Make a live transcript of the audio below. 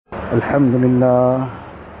الحمد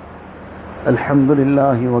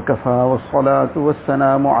لله وكفى والصلاة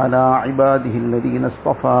والسلام على عباده الذين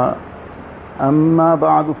اصطفى أما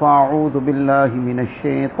بعد فأعوذ بالله من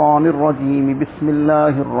الشيطان الرجيم بسم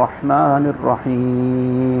الله الرحمن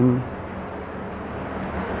الرحيم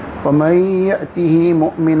ومن يأته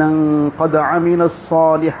مؤمنا قد عمل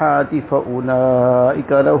الصالحات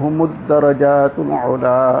فأولئك لهم الدرجات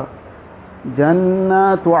العلى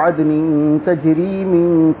جنات عدن تجري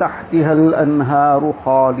من تحتها الأنهار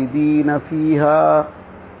خالدين فيها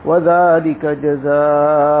وذلك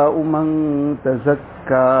جزاء من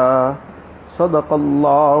تزكى صدق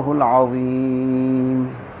الله العظيم.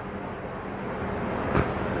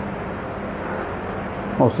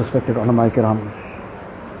 Most respected ulama kiram,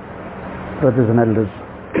 brothers and elders,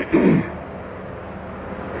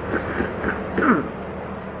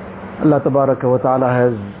 Allah Tabaraka wa Ta'ala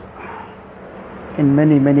has in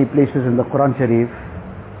many places in the Quran Sharif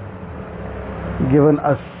given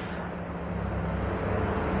us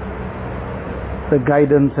the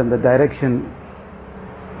guidance and the direction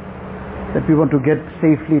that we want to get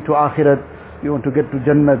safely to Akhirat, we want to get to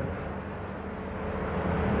Jannat,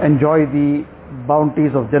 enjoy the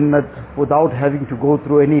bounties of Jannat without having to go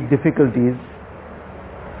through any difficulties.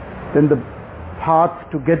 Then the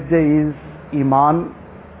path to get there is Iman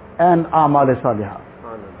and Amal-e-Salihah.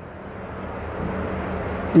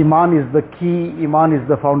 Iman is the key, Iman is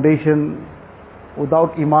the foundation.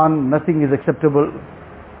 Without Iman, nothing is acceptable.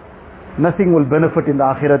 Nothing will benefit in the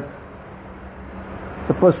Akhirat.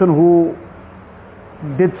 The person who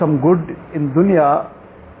did some good in dunya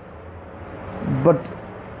but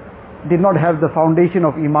did not have the foundation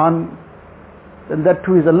of Iman, then that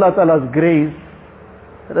too is Allah Ta'ala's grace,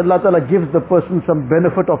 that Allah Ta'ala gives the person some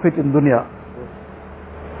benefit of it in dunya.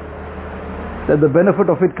 That the benefit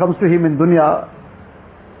of it comes to him in dunya,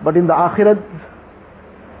 but in the Akhirat,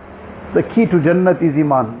 the key to Jannat is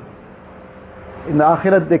Iman. In the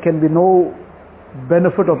Akhirat, there can be no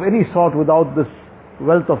benefit of any sort without this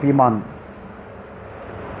wealth of Iman.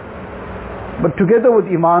 But together with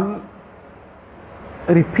Iman,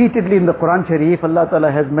 repeatedly in the Quran Sharif, Allah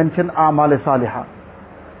Ta'ala has mentioned A'mal-e-Salihah.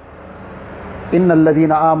 Inna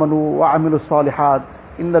alladhina amanu wa amilu salihat.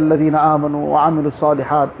 Inna alladhina amanu wa amilu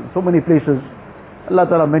salihat. In so many places, Allah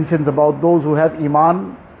Ta'ala mentions about those who have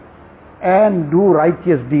Iman and do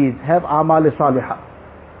righteous deeds, have A'mal-e-Salihah.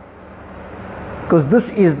 Because this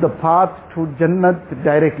is the path to Jannat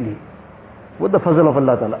directly, with the fazl of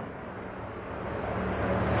Allah Ta'ala.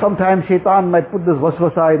 Sometimes shaitan might put this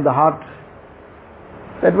waswasa in the heart,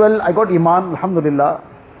 that well, I got Iman, alhamdulillah,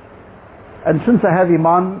 and since I have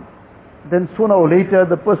Iman, then sooner or later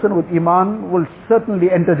the person with Iman will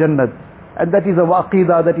certainly enter Jannat. And that is our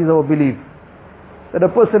aqidah, that is our belief. That a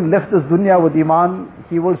person left this dunya with Iman,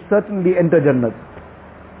 he will certainly enter Jannat.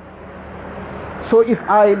 So if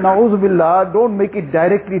I, na'udhu billah, don't make it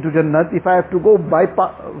directly to Jannat, if I have to go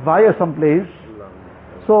via some place,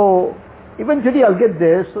 so eventually I'll get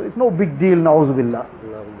there, so it's no big deal, na'udhu billah.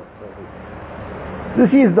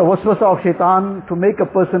 This is the waswasa of shaitan, to make a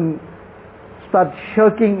person start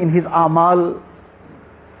shirking in his amal,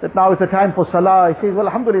 that now it's a time for salah. He says, well,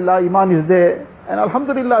 alhamdulillah, Iman is there, and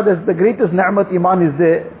alhamdulillah, that's the greatest ni'mat, Iman is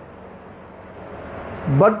there.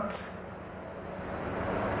 But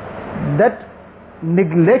that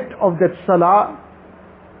neglect of that salah,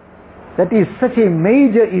 that is such a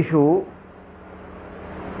major issue,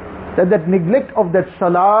 that neglect of that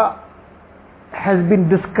salah has been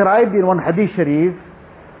described in one hadith sharif,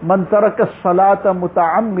 man taraka as-salata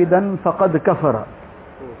muta'ammidan faqad kafara.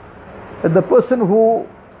 That the person who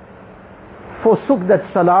forsook that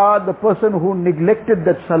salah, the person who neglected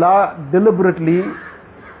that salah deliberately,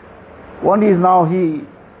 one is now he,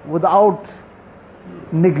 without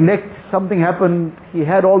neglect, something happened, he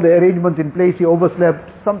had all the arrangements in place, he overslept,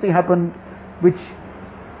 something happened which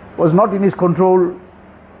was not in his control,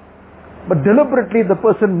 but deliberately the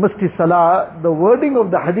person missed his salah. The wording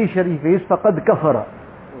of the hadith sharif is faqad kafara.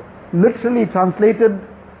 Literally translated,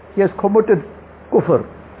 he has committed kufr,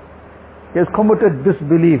 he has committed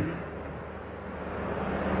disbelief.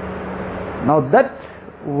 Now that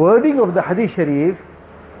wording of the hadith sharif,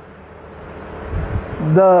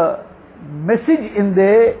 the message in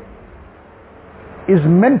there is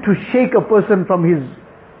meant to shake a person from his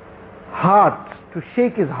heart, to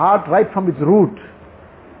shake his heart right from its root.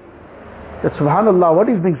 That subhanallah, what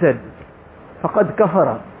is being said? Faqad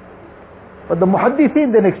kafara. But the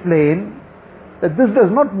muhaddithin then explain that this does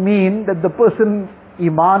not mean that the person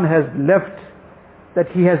Iman has left, that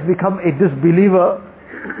he has become a disbeliever,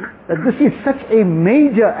 that this is such a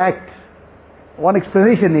major act. One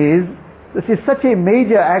explanation is, this is such a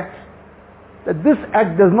major act that this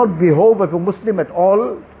act does not behove of a Muslim at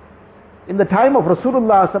all. In the time of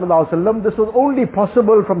Rasulullah sallallahu alaihi wasallam, this was only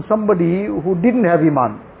possible from somebody who didn't have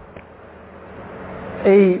Iman.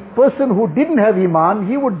 A person who didn't have Iman,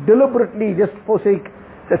 he would deliberately just forsake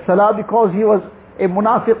the salah because he was a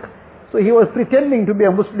munafiq. So he was pretending to be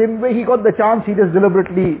a Muslim. Where he got the chance, he just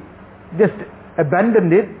deliberately just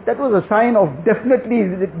abandoned it. That was a sign of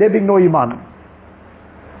definitely there being no Iman.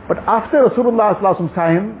 But after Rasulullah sallallahu alaihi wasallam's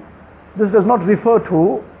time, this does not refer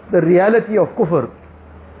to the reality of kufr.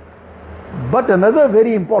 But another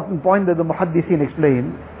very important point that the Muhaddithin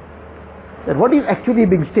explain, that what is actually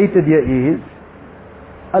being stated here is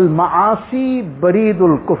Al-Ma'asi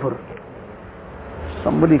Baridul Kufr.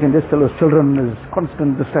 Somebody can just tell us children is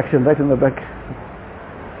constant distraction right in the back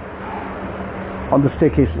on the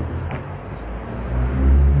staircase.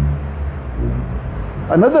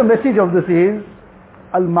 Another message of this is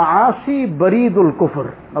Al-Ma'asi Baridul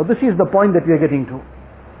Kufr. Now this is the point that we are getting to.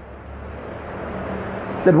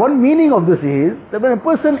 That one meaning of this is that when a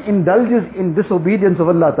person indulges in disobedience of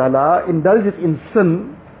Allah Ta'ala, indulges in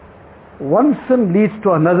sin, one sin leads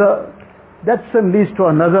to another, that sin leads to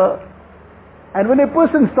another, and when a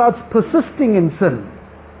person starts persisting in sin,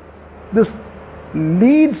 this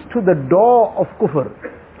leads to the door of kufr.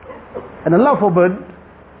 And Allah forbid,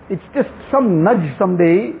 it's just some nudge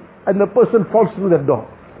someday and the person falls through that door.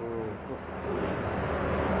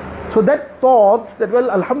 So that thought that,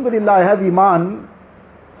 well, Alhamdulillah, I have Iman,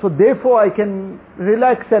 so therefore I can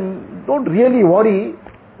relax and don't really worry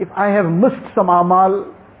if I have missed some amal,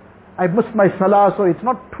 I've missed my salah, so it's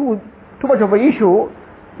not too much of an issue,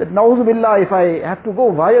 that na'uzubillah, if I have to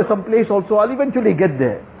go via some place also, I'll eventually get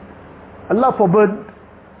there. Allah forbid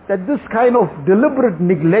that this kind of deliberate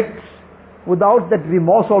neglect without that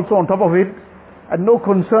remorse also on top of it and no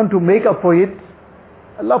concern to make up for it,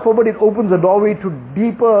 Allah forbid, it opens a doorway to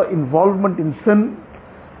deeper involvement in sin,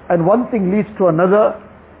 and one thing leads to another,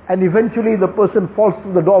 and eventually the person falls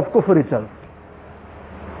through the door of kufr itself.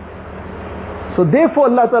 So therefore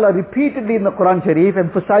Allah Ta'ala repeatedly in the Quran Sharif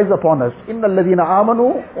emphasized upon us, إِنَّ الَّذِينَ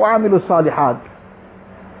آمَنُوا وَعَمِلُوا الصَّالِحَاتِ.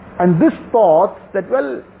 And this thought that,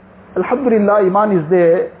 well, Alhamdulillah, Iman is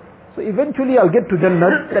there, so eventually I'll get to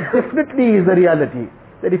Jannah, that definitely is the reality.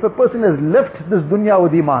 That if a person has left this dunya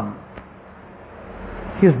with Iman,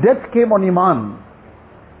 his death came on Iman,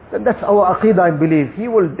 then that's our aqidah and belief. He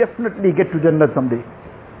will definitely get to Jannah someday.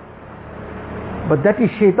 But that is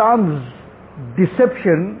shaitan's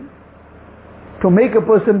deception to make a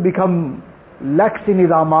person become lax in his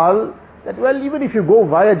amal, that, well, even if you go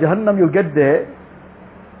via Jahannam, you'll get there.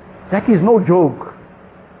 That is no joke.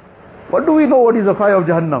 What do we know what is the fire of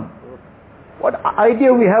Jahannam? What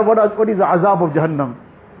idea we have what is the azab of Jahannam?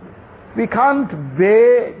 We can't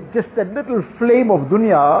bear just that little flame of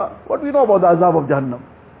dunya. What we know about the azab of Jahannam?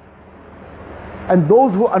 And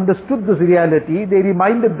those who understood this reality, they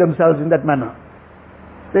reminded themselves in that manner.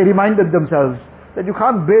 They reminded themselves that you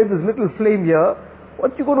can't bear this little flame here.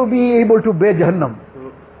 What you going to be able to bear Jahannam?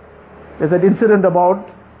 There's an incident about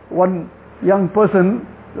one young person,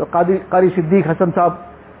 Qari Siddiq Hasan Sahab,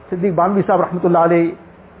 Siddiq Banvi Sahab Rahmatullah Alayhi.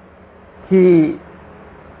 He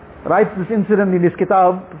writes this incident in his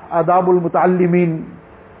kitab, Adabul Muta'allimin,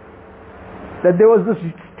 that there was this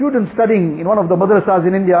student studying in one of the madrasas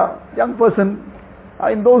in India, young person.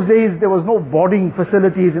 In those days there was no boarding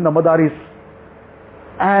facilities in the madaris,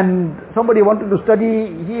 and somebody wanted to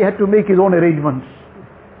study, he had to make his own arrangements.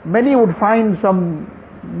 Many would find some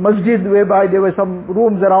masjid whereby there were some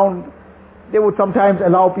rooms around. They would sometimes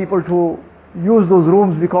allow people to use those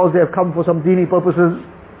rooms because they have come for some dini purposes.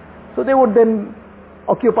 So they would then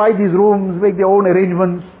occupy these rooms, make their own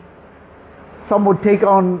arrangements. Some would take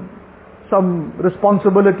on some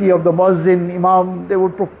responsibility of the muezzin, imam. They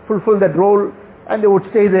would fulfill that role and they would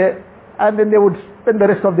stay there, and then they would spend the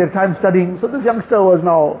rest of their time studying. So this youngster was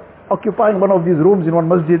now occupying one of these rooms in one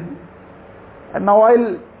masjid, and now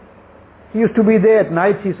while he used to be there at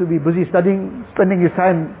night, he used to be busy studying, spending his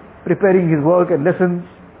time preparing his work and lessons.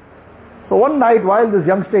 So one night while this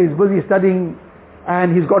youngster is busy studying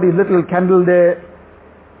and he's got his little candle there,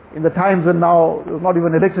 in the times when now there's not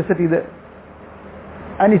even electricity there,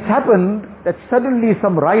 and it happened that suddenly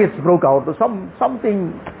some riots broke out, or some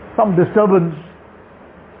disturbance.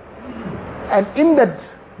 And in that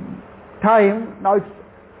time, now it's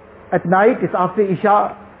at night, it's after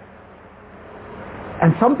Isha,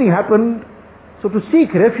 and something happened. So to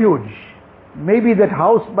seek refuge, maybe that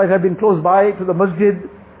house might have been close by to the masjid,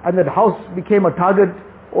 and that house became a target,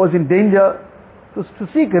 was in danger. So to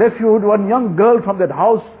seek refuge, one young girl from that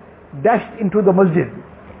house dashed into the masjid.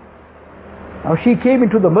 Now she came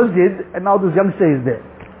into the masjid, and now this youngster is there.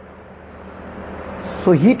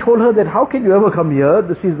 So he told her that, how can you ever come here?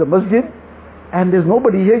 This is the masjid and there's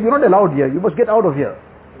nobody here. You're not allowed here. You must get out of here.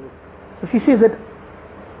 So she says that,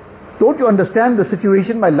 don't you understand the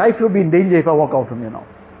situation? My life will be in danger if I walk out from here now.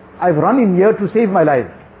 I've run in here to save my life.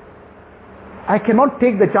 I cannot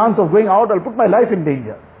take the chance of going out. I'll put my life in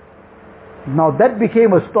danger. Now that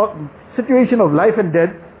became a situation of life and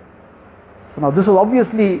death. So now this is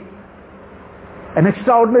obviously an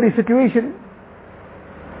extraordinary situation.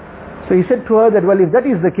 So he said to her that, well, if that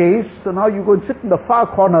is the case, so now you go and sit in the far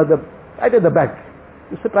corner, right at the back.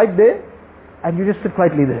 You sit right there and you just sit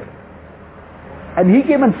quietly there. And he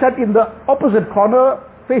came and sat in the opposite corner,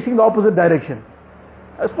 facing the opposite direction.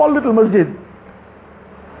 A small little masjid.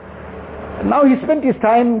 And now he spent his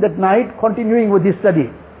time that night continuing with his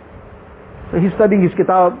study. So he's studying his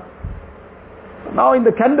kitab. Now in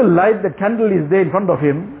the candle light, the candle is there in front of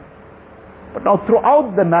him. But now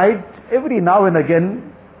throughout the night, every now and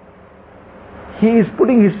again, he is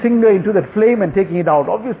putting his finger into that flame and taking it out.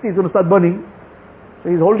 Obviously it's going to start burning. So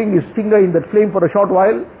he's holding his finger in that flame for a short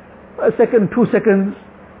while. A second, 2 seconds,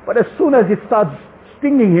 but as soon as it starts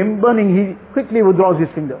stinging him, burning, he quickly withdraws his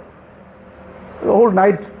finger. The whole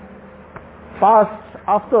night passed.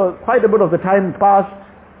 After quite a bit of the time passed,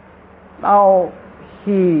 now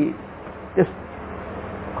he just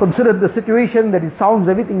considered the situation, that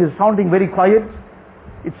everything is sounding very quiet.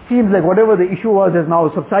 It seems like whatever the issue was has now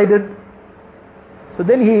subsided. So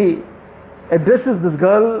then he addresses this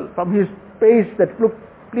girl from his face that, look,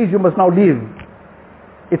 please, you must now leave.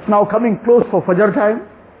 It's now coming close for Fajr time,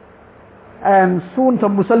 and soon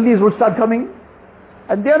some musallis will start coming,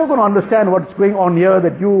 and they are not going to understand what's going on here,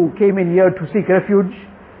 that you came in here to seek refuge.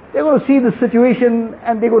 They're going to see the situation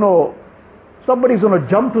and somebody's going to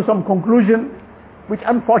jump to some conclusion, which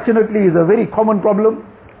unfortunately is a very common problem,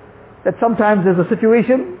 that sometimes there's a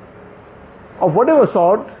situation of whatever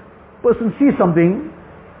sort, person sees something,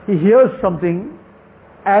 he hears something,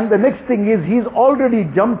 and the next thing is he's already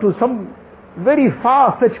jumped to some very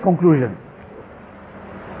far-fetched conclusion.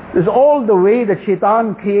 This is all the way that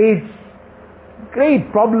shaitan creates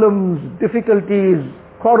great problems, difficulties,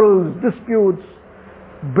 quarrels, disputes,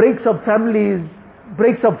 breaks up families,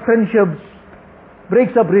 breaks up friendships,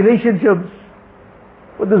 breaks up relationships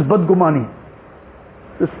with this badgumani,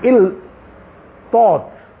 this ill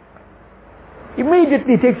thought.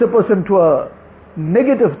 Immediately takes a person to a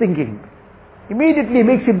negative thinking. Immediately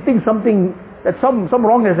makes him think something, that some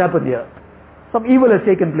wrong has happened here. Some evil has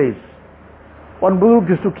taken place. One Buruk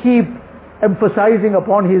used to keep emphasizing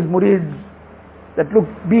upon his murids that, look,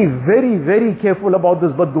 be very, very careful about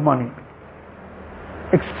this badgumani.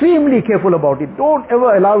 Extremely careful about it. Don't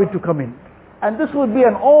ever allow it to come in. And this would be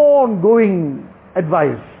an ongoing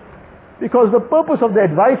advice. Because the purpose of the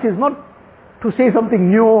advice is not to say something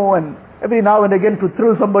new and every now and again to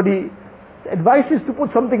thrill somebody. The advice is to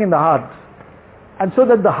put something in the heart. And so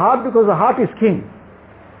that the heart, because the heart is king.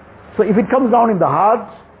 So if it comes down in the heart,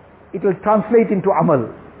 it will translate into amal.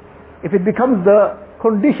 If it becomes the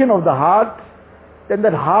condition of the heart, then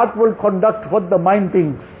that heart will conduct what the mind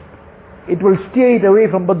thinks. It will steer it away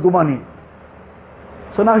from badgumani.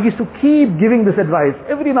 So now he used to keep giving this advice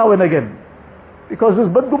every now and again. Because this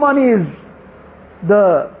badgumani is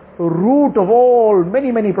the root of all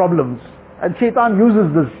many, many problems. And shaitan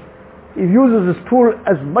uses this. He uses this tool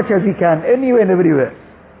as much as he can, anywhere and everywhere.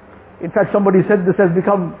 In fact, somebody said this has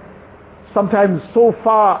become sometimes so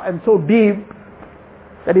far and so deep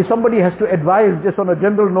that if somebody has to advise just on a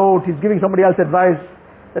general note, he's giving somebody else advice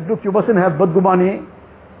that, look, you mustn't have badgumani.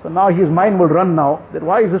 So now his mind will run now, that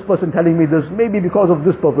why is this person telling me this? Maybe because of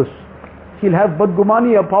this purpose. He'll have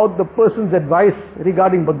badgumani about the person's advice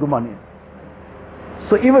regarding badgumani.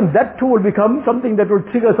 So even that too will become something that will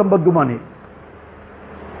trigger some badgumani.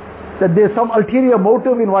 That there's some ulterior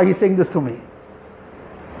motive in why he's saying this to me.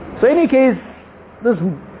 So in any case, this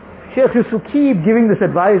Shaykh used to keep giving this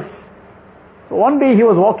advice. So one day he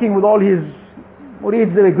was walking with all his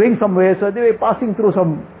murids, they were going somewhere, so they were passing through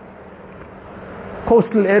some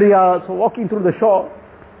coastal area, so walking through the shore.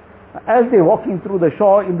 As they're walking through the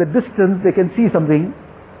shore, in the distance they can see something.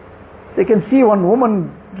 They can see one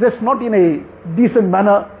woman dressed not in a decent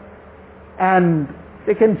manner, and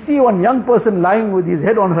they can see one young person lying with his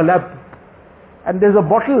head on her lap. And there's a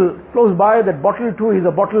bottle close by. That bottle too is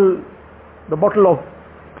the bottle of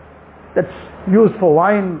that's used for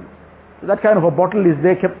wine. That kind of a bottle is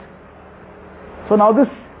there kept. So now this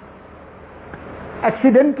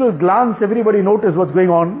accidental glance, everybody noticed what's going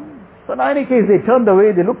on. So in any case, they turned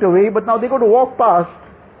away, they looked away, but now they got to walk past.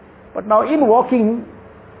 But now in walking,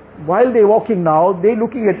 while they're walking now, they're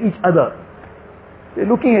looking at each other. They're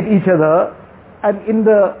looking at each other, and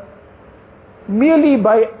merely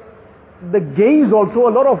by the gaze also,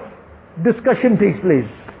 a lot of discussion takes place.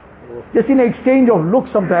 Just in exchange of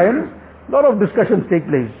looks sometimes, a lot of discussions take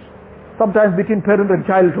place. Sometimes between parent and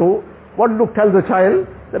child too. One look tells the child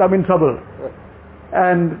that I'm in trouble.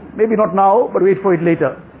 And maybe not now, but wait for it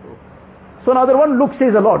later. So now the one look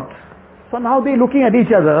says a lot. So now they're looking at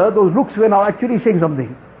each other. Those looks were now actually saying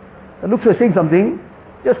something. The looks were saying something.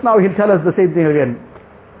 Just now he'll tell us the same thing again.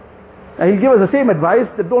 And he'll give us the same advice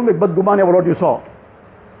that don't make badgumani about what you saw.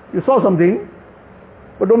 You saw something,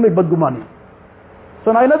 but don't make badgumani.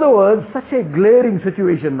 So now in other words, such a glaring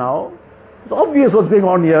situation now. It's obvious what's going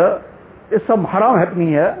on here. There's some haram happening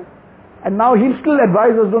here. And now he'll still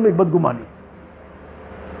advise us don't make badgumani.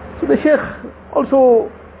 So the Sheikh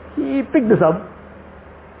also, he picked this up.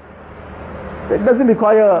 It doesn't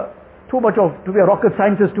require too much to be a rocket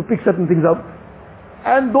scientist to pick certain things up.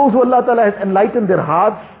 And those who Allah Ta'ala has enlightened their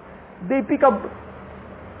hearts, they pick up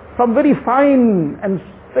from very fine and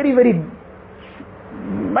very, very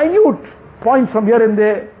minute points from here and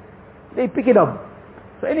there. They pick it up.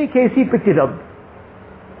 So in any case, he picked it up.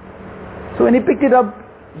 So when he picked it up,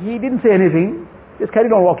 he didn't say anything, just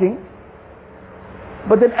carried on walking.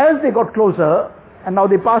 But then as they got closer, and now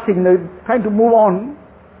they're passing, they're trying to move on,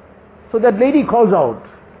 so that lady calls out,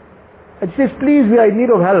 and she says, please, we are in need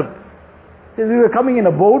of help. She says, we were coming in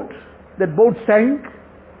a boat, that boat sank,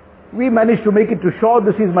 we managed to make it to shore,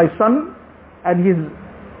 this is my son, and he's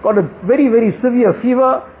got a very, very severe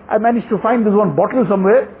fever. I managed to find this one bottle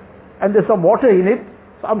somewhere, and there's some water in it,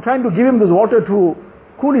 so I'm trying to give him this water to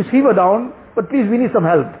cool his fever down, but please, we need some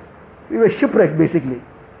help. We were shipwrecked basically.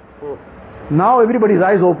 Now everybody's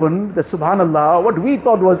eyes opened, that subhanallah, what we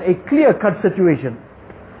thought was a clear-cut situation.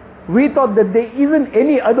 We thought that there isn't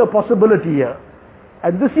any other possibility here.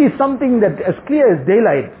 And this is something that as clear as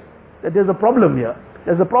daylight, that there's a problem here.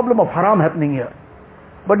 There's a problem of haram happening here.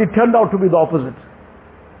 But it turned out to be the opposite.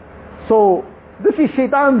 So, this is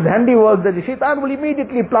shaitan's handiwork, that the shaitan will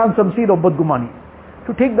immediately plant some seed of badgumani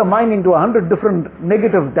to take the mind into 100 different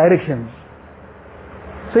negative directions.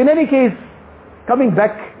 So in any case, coming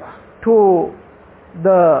back to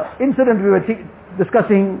the incident we were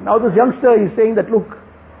discussing, now this youngster is saying that, look,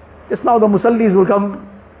 just now the musallis will come,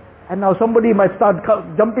 and now somebody might start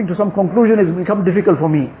jumping to some conclusion. It's become difficult for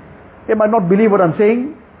me. They might not believe what I'm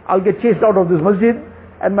saying. I'll get chased out of this masjid,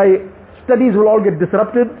 and my studies will all get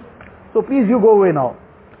disrupted. So please, you go away now.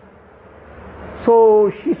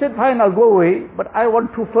 So she said, fine, I'll go away, but I want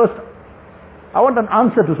an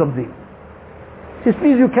answer to something. She says,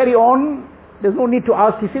 please, you carry on. There's no need to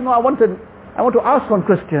ask. He said, no, I want to ask one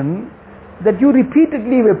question, that you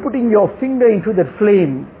repeatedly were putting your finger into that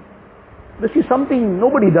flame. This is something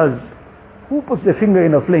nobody does. Who puts their finger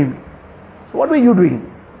in a flame? So what were you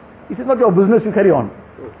doing? He said, not your business, you carry on.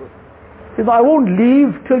 He said, no, I won't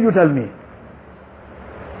leave till you tell me.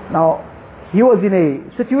 Now, he was in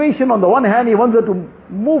a situation, on the one hand, he wants her to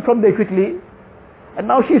move from there quickly, and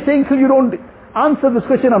now she's saying, till you don't answer this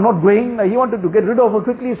question, I'm not going. Now, he wanted to get rid of her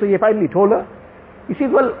quickly, so he finally told her. He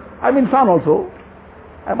says, well, I'm insan also.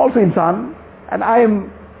 I'm also insan, and I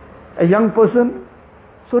am a young person.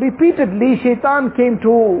 So repeatedly, shaitan came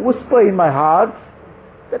to whisper in my heart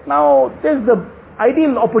that now there's the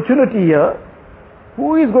ideal opportunity here.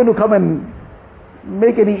 Who is going to come and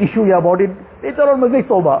make any issue here about it? Later on, must make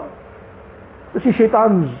tawbah. This is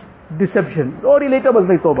shaitan's deception. Or later must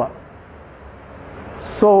make tawbah.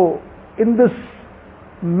 So, in this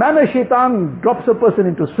manner, shaitan drops a person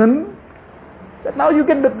into sin, that now you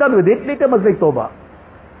get done with it, later must make tawbah.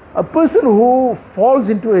 A person who falls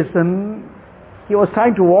into a sin, he was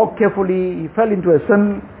trying to walk carefully, he fell into a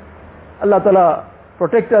sin, Allah Ta'ala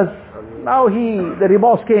protect us. Now the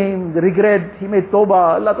remorse came, the regret, he made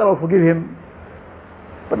tawbah, Allah Ta'ala forgive him.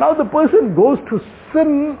 But now the person goes to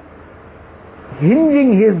sin,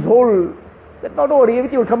 hinging his whole, that not only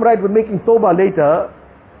everything will come right with making tawbah later.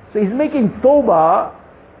 So he's making tawbah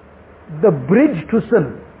the bridge to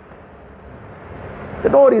sin.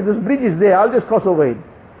 That don't worry, this bridge is there, I'll just cross over it.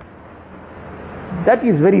 That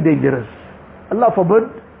is very dangerous. Allah forbid,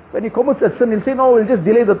 when he commits a sin, he'll say, no, we'll just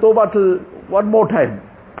delay the tawbah till one more time.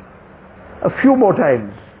 A few more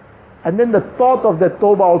times. And then the thought of that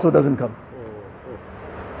tawbah also doesn't come.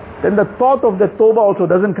 Then the thought of that tawbah also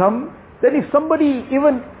doesn't come. Then if somebody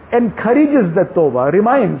even encourages that tawbah,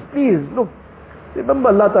 reminds, please, look, remember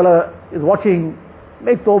Allah Ta'ala is watching,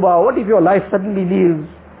 make tawbah, what if your life suddenly leaves?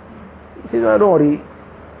 He says, don't worry,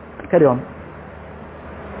 carry on.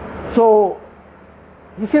 So,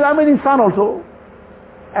 he says, I'm an insan also,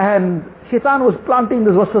 and shaitan was planting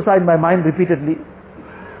this waswasa in my mind repeatedly.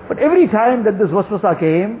 But every time that this waswasa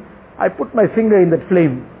came, I put my finger in that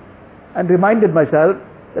flame and reminded myself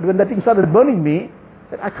that when that thing started burning me,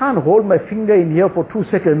 that I can't hold my finger in here for 2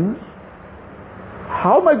 seconds.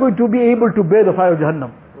 How am I going to be able to bear the fire of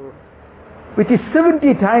Jahannam? Which is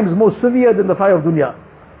 70 times more severe than the fire of dunya.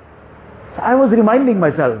 So I was reminding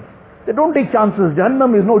myself that don't take chances.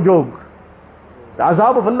 Jahannam is no joke. The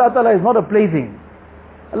azab of Allah Ta'ala is not a plaything.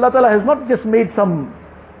 Allah Ta'ala has not just made some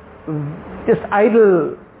just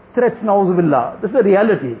idle threats, na'uzubillah. This is a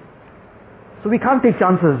reality. So we can't take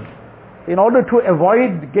chances. In order to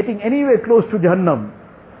avoid getting anywhere close to Jahannam,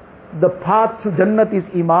 the path to Jannat is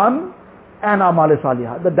Iman and Amal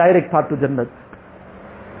Salihah, the direct path to Jannat.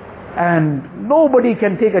 And nobody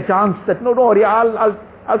can take a chance that, no, don't worry,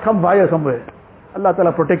 I'll come via somewhere. Allah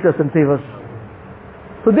Ta'ala protect us and save us.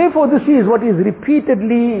 So therefore this is what is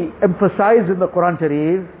repeatedly emphasized in the Quran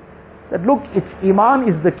Sharif, that look, it's Iman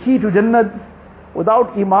is the key to Jannat.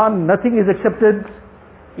 Without Iman, nothing is accepted.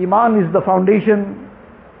 Iman is the foundation.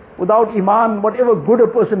 Without Iman, whatever good a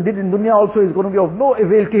person did in dunya also is going to be of no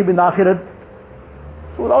avail to him in the Akhirat.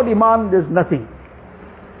 So without Iman, there's nothing.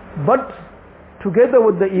 But together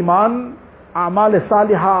with the Iman, A'mal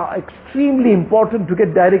Salihah are extremely important to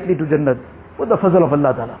get directly to Jannat with the fazl of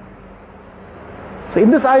Allah Ta'ala. So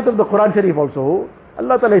in this ayat of the Quran Sharif also,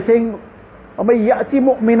 Allah Ta'ala is saying, وَمَنْ يَأْتِ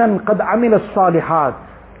مُؤْمِنًا قَدْ عَمِلَ الصَّالِحَاتِ.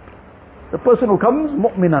 The person who comes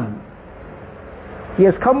mu'minan, he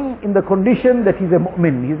has come in the condition that he's a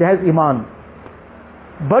mu'min, he has Iman.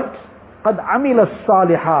 But قَدْ عَمِلَ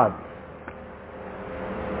الصَّالِحَاتِ,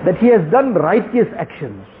 that he has done righteous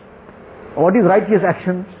actions. What is righteous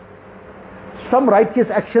actions? Some righteous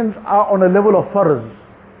actions are on a level of farz.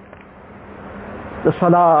 The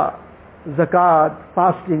salah, zakat,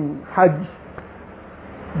 fasting, hajj.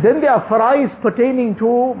 Then there are farais pertaining to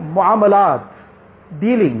muamalat,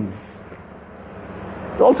 dealings.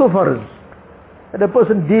 It's also farz. That a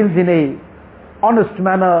person deals in a honest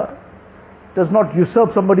manner, does not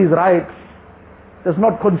usurp somebody's rights, does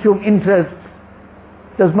not consume interest,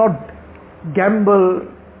 does not gamble,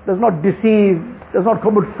 does not deceive, does not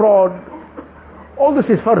commit fraud. All this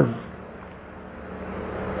is farz.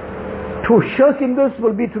 To shirk in this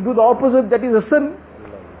will be to do the opposite, that is a sin.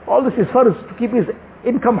 All this is farz. To keep his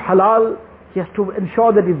income halal, he has to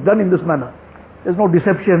ensure that it's done in this manner. There's no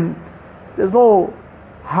deception, there's no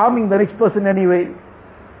harming the next person anyway.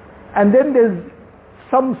 And then there's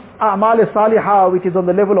some a'mal salihah which is on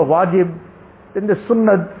the level of wajib, then there's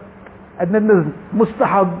sunnat, and then there's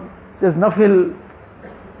mustahab, there's nafil.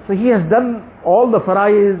 So he has done all the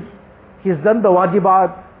faraiz, he has done the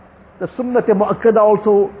wajibat, the sunnat mu'akkada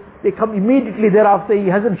also, they come immediately thereafter, he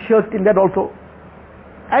hasn't shirked in that also.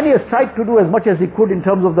 And he has tried to do as much as he could in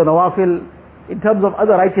terms of the nawafil, in terms of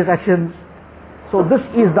other righteous actions. So this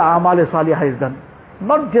is the a'mal salihah is done.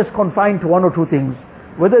 Not just confined to one or two things.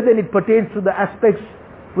 Whether then it pertains to the aspects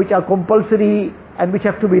which are compulsory and which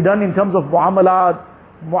have to be done in terms of muamalat,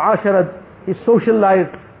 muasharat, his social life,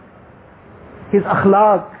 his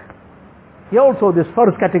akhlaq. Here also there's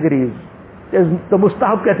farz categories. There's the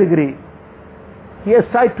mustahab category. He has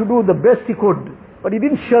tried to do the best he could, but he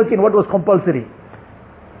didn't shirk in what was compulsory.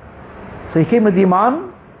 So he came with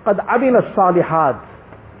Iman, قَدْ عَمِلَ الصَّالِحَاتِ.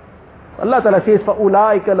 Allah Ta'ala says,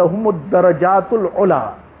 فَأُولَٰئِكَ لَهُمُ الدَّرَجَاتُ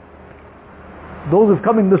الْعُلَىٰ. Those who've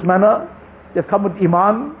come in this manner, they've come with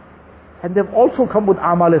Iman, and they've also come with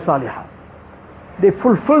A'mal Salihah. They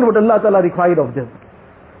fulfilled what Allah Ta'ala required of them.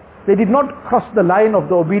 They did not cross the line of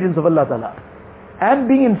the obedience of Allah Ta'ala. And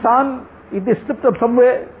being insan, if they slipped up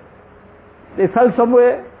somewhere, they fell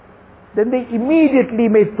somewhere, then they immediately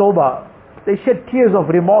made tawbah. They shed tears of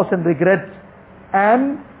remorse and regret,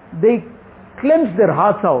 and they cleansed their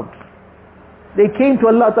hearts out. They came to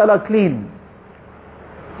Allah Ta'ala clean.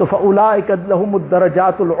 So فَأُولَٰئِكَ لَهُمُ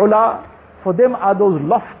الدَّرَجَاتُ الْعُلَىٰ. For them are those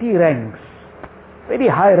lofty ranks, very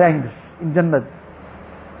high ranks in Jannat.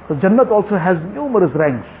 So Jannat also has numerous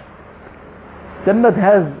ranks. Jannat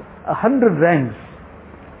has 100 ranks.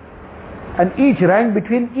 And each rank,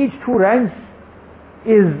 between each two ranks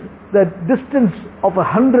is the distance of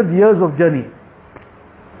 100 years of journey.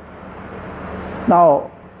 Now,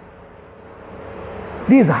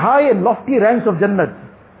 these high and lofty ranks of Jannat,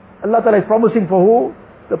 Allah Ta'ala is promising for who?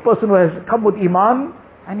 The person who has come with Iman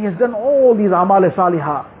and he has done all these A'mal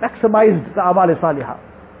Salihah, maximized the A'mal Salihah.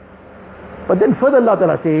 But then further Allah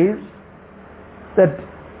Ta'ala says that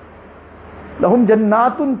لَهُمْ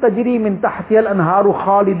جَنَّاتٌ تَجْرِي مِنْ تَحْتِهَا الْأَنْهَارُ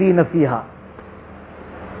خَالِدِينَ فِيهَا.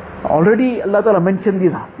 Already Allah Ta'ala mentioned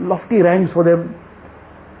these lofty ranks for them.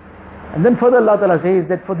 And then further Allah Ta'ala says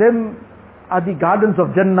that for them are the gardens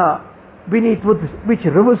of Jannah, beneath which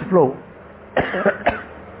rivers flow.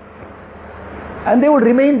 And they will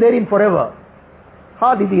remain therein forever.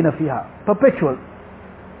 خَالِدِينَ فِيهَا. Perpetual.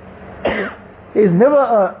 There is never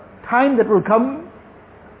a time that will come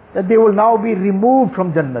that they will now be removed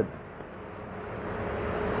from Jannat.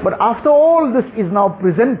 But after all this is now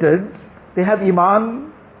presented, they have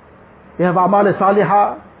Iman, they have Amal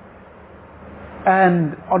Salihah,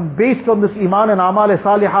 and based on this Iman and Amal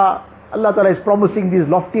Salihah, Allah Ta'ala is promising these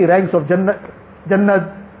lofty ranks of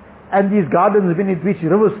Jannat and these gardens beneath which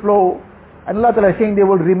rivers flow, and Allah Ta'ala is saying they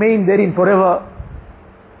will remain therein forever.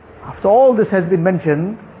 After all this has been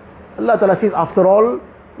mentioned, Allah Ta'ala says, after all,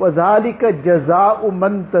 وَذَلِكَ جَزَاءُ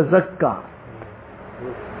مَنْ تَزَكَّى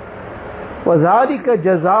وَذَلِكَ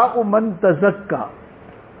جَزَاءُ مَنْ تَزَكَّى,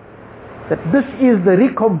 that this is the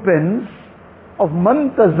recompense of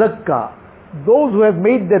man tazakka, those who have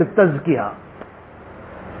made their tazkiyah.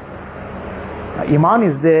 Iman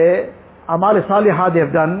is there, Amal Salihah they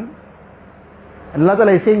have done, and Allah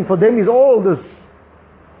Ta'ala is saying for them is all this.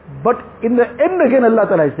 But in the end again Allah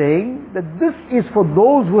Ta'ala is saying that this is for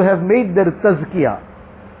those who have made their tazkiyah.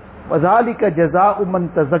 وَذَلِكَ جَزَاءُ مَنْ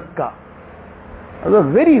تَزَكَّى. That's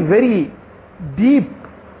a very, very deep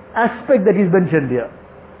aspect that is mentioned here.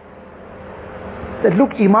 That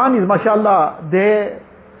look, Iman is mashallah there,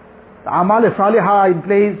 the Amal Salihah in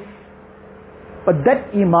place, but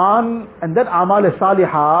that Iman and that Amal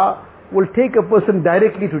Salihah will take a person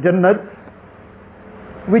directly to Jannat,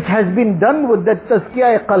 which has been done with that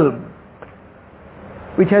Tazkiyah Qalb,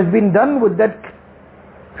 which has been done with that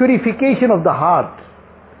purification of the heart.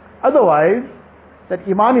 Otherwise, that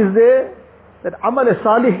Iman is there, that Amal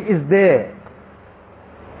Salih is there.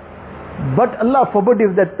 But Allah forbid,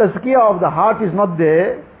 if that Tazkiyah of the heart is not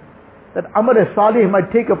there, that Amal Salih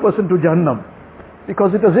might take a person to Jahannam.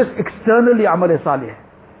 Because it was just externally Amal Salih.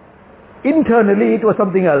 Internally it was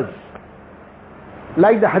something else.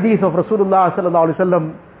 Like the hadith of Rasulullah sallallahu alaihi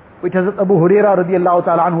wasallam, which Hazrat Abu Hurairah radiallahu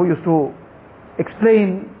ta'ala anhu used to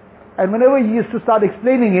explain, and whenever he used to start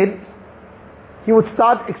explaining it, he would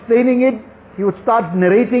start explaining it, he would start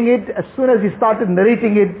narrating it. As soon as he started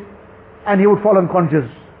narrating it, and he would fall unconscious.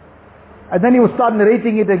 And then he would start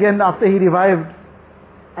narrating it again after he revived,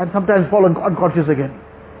 and sometimes fall unconscious again.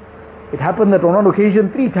 It happened that on one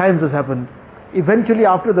occasion, 3 times this happened. Eventually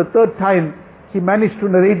after the 3rd time, he managed to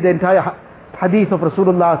narrate the entire hadith of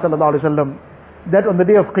Rasulullah sallallahu alaihi wasallam, that on the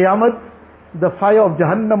day of Qiyamah, the fire of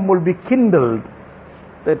Jahannam will be kindled.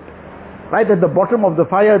 That right at the bottom of the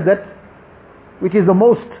fire, that which is the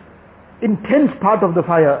most intense part of the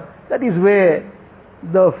fire, that is where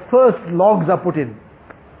the first logs are put in.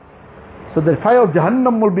 So the fire of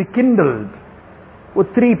Jahannam will be kindled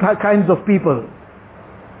with 3 kinds of people.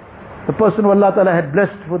 The person who Allah Ta'ala had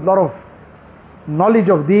blessed with a lot of knowledge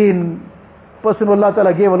of deen, person who Allah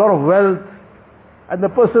Ta'ala gave a lot of wealth, and the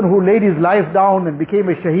person who laid his life down and became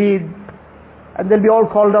a shaheed, and they'll be all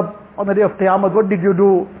called up on the day of Qiyamah. What did you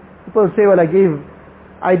do? People say, well, I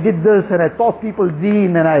did this, and I taught people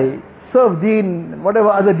deen, and I served deen, and whatever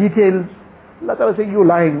other details. Allah Ta'ala saying, you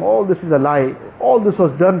lying, all this is a lie. All this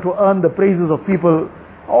was done to earn the praises of people.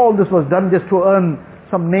 All this was done just to earn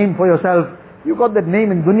some name for yourself. You got that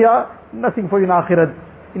name in dunya, nothing for you in akhirat.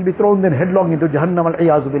 You'll be thrown then headlong into Jahannam,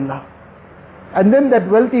 al-iyazu billah. And then that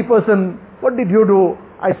wealthy person, what did you do?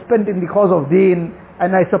 I spent in the cause of deen,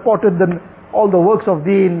 and I supported all the works of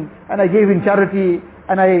deen, and I gave in charity,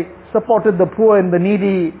 and I supported the poor and the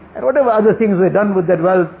needy, and whatever other things were done with that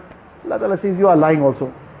wealth. Allah Ta'ala says, you are lying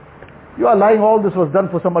also. You are lying. All this was done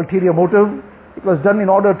for some ulterior motive. It was done in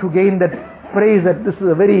order to gain that praise, that this is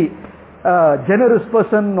a very generous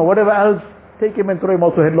person or whatever else. Take him and throw him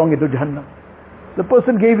also headlong into Jahannam. The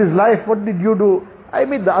person gave his life. What did you do? I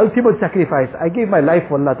made the ultimate sacrifice. I gave my life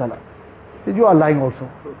for Allah Ta'ala. He said, you are lying also.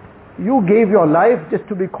 You gave your life just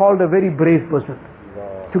to be called a very brave person,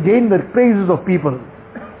 to gain the praises of people.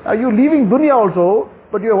 Are you leaving dunya also,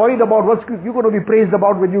 but you are worried about what you're going to be praised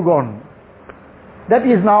about when you're gone? That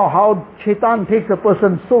is now how shaitan takes a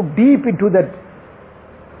person so deep into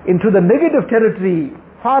the negative territory,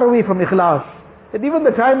 far away from ikhlas, that even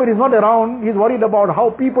the time when he's not around, he's worried about how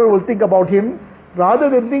people will think about him, rather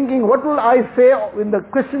than thinking, what will I say in the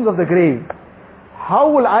questions of the grave? How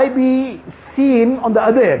will I be seen on the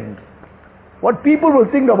other end? What people will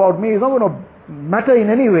think about me is not going to matter in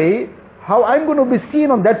any way. How I'm going to be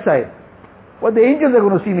seen on that side, what the angels are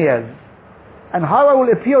going to see me as, and how I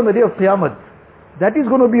will appear on the day of Qiyamah. That is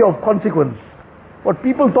going to be of consequence. What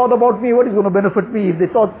people thought about me, what is going to benefit me? If they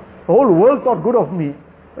thought, the whole world thought good of me,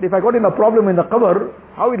 but if I got in a problem in the qabr,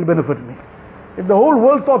 how will it benefit me? If the whole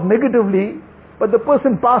world thought negatively, but the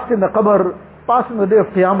person passed in the qabr, passed in the day of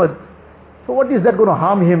Qiyamah, so what is that going to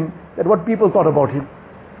harm him, that what people thought about him?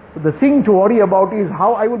 So the thing to worry about is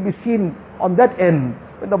how I will be seen on that end.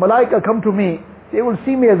 When the malaika come to me, they will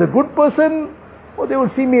see me as a good person, or they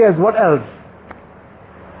will see me as what else?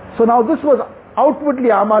 So now this was outwardly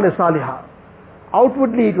amal salihah.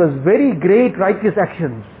 Outwardly it was very great righteous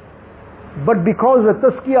actions. But because the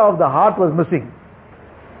tazkiyah of the heart was missing.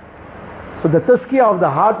 So the tazkiyah of the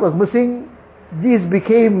heart was missing, these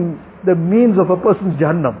became the means of a person's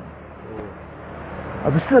Jahannam.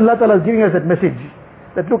 This is Allah Ta'ala is giving us that message.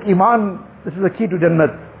 That look, Iman, this is the key to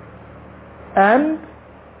Jannat. And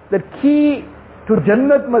the key to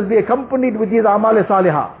Jannat must be accompanied with these Amal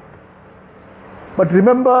Salihah. But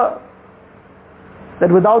remember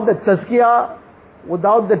that without that tazkiyah,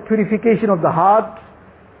 without that purification of the heart,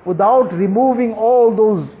 without removing all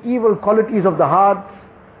those evil qualities of the heart,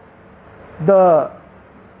 the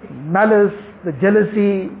malice, the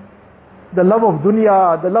jealousy, the love of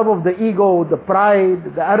dunya, the love of the ego, the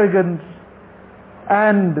pride, the arrogance,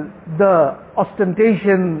 and the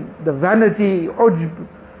ostentation, the vanity, ujb,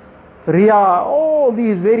 riya, all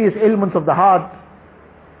these various ailments of the heart,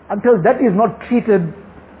 until that is not treated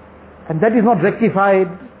and that is not rectified,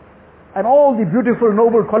 and all the beautiful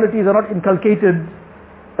noble qualities are not inculcated,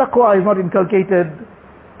 taqwa is not inculcated,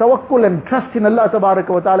 tawakkul and trust in Allah Tabaraka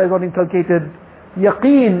wa Ta'ala is not inculcated,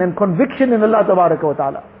 yaqeen and conviction in Allah Tabaraka wa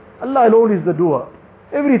Ta'ala. Allah alone is the doer.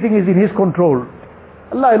 Everything is in His control.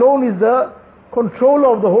 Allah alone is the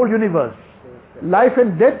controller of the whole universe. Life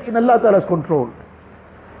and death in Allah Ta'ala's control.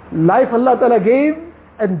 Life Allah Ta'ala gave,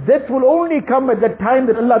 and death will only come at that time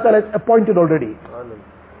that Allah Ta'ala has appointed already.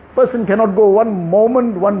 Person cannot go one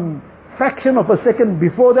moment, one fraction of a second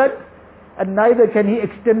before that, and neither can he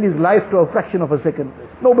extend his life to a fraction of a second.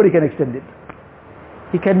 Nobody can extend it.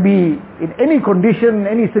 He can be in any condition,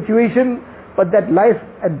 any situation, but that life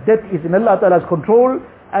and death is in Allah Ta'ala's control,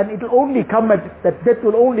 and it will only come at, that death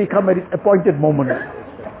will only come at its appointed moment.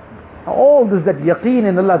 Now all this, that yaqeen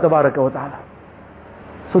in Allah Tabaraka wa Ta'ala.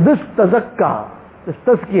 So this tazakka, this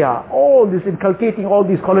tazkiyah, all this inculcating all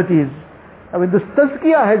these qualities, I mean this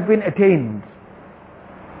tazkiyah has been attained.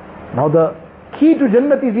 Now the key to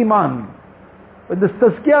Jannat is Iman. When this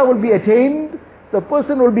tazkiyah will be attained, the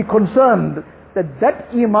person will be concerned that that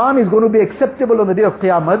Iman is going to be acceptable on the day of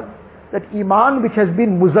Qiyamah, that Iman which has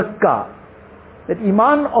been muzakka, that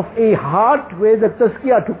Iman of a heart where the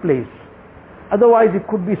tazkiyah took place. Otherwise it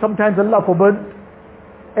could be sometimes, Allah forbid,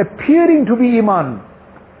 appearing to be Iman.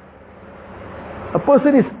 A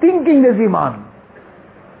person is thinking there's Iman,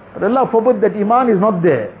 but Allah forbid that Iman is not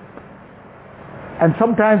there. And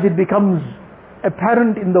sometimes it becomes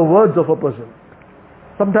apparent in the words of a person.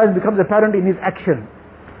 Sometimes it becomes apparent in his action.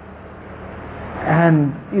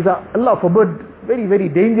 And these are, Allah forbid, very, very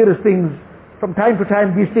dangerous things. From time to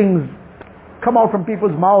time these things come out from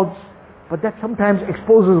people's mouths, but that sometimes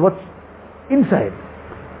exposes what's inside.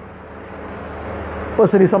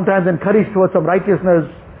 Person is sometimes encouraged towards some righteousness.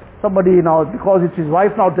 Somebody now, because it's his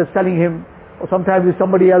wife now just telling him, or sometimes it's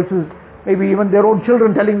somebody else's, maybe even their own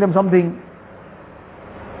children telling them something.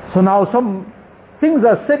 So now some things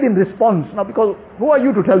are said in response. Now because, who are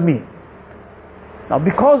you to tell me? Now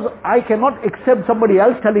because I cannot accept somebody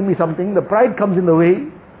else telling me something, the pride comes in the way.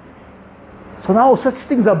 So now such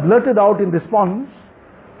things are blurted out in response,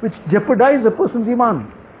 which jeopardize a person's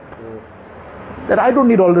Iman. That I don't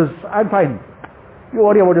need all this, I'm fine. You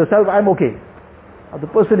worry about yourself, I'm okay. Now the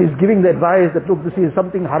person is giving the advice that look, this is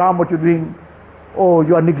something haram what you're doing, or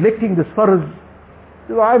you are neglecting this farz.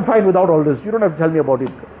 I'm fine without all this, you don't have to tell me about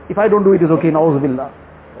it. If I don't do it, it's okay, na'uzubillah.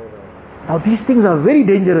 Now these things are very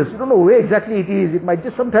dangerous. You don't know where exactly it is. It might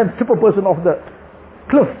just sometimes tip a person off the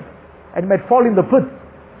cliff and might fall in the pit.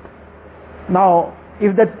 Now,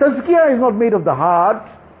 if that tazkiyah is not made of the heart,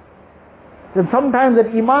 then sometimes that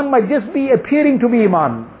Iman might just be appearing to be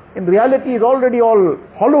Iman. In reality, it's already all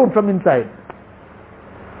hollowed from inside.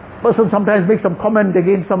 Person sometimes makes some comment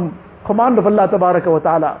against some command of Allah Tabaraka wa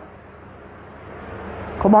Ta'ala.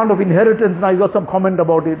 Command of inheritance, now he's got some comment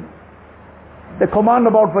about it. The command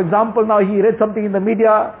about, for example, now he read something in the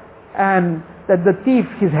media and that the thief,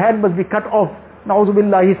 his hand must be cut off.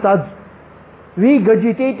 Na'uzubillah, he starts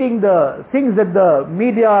regurgitating the things that the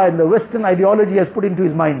media and the Western ideology has put into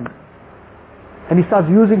his mind. And he starts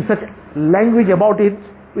using such language about it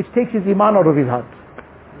which takes his Iman out of his heart.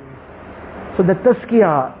 So the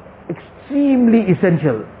tazkiyah, extremely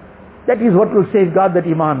essential. That is what will safeguard that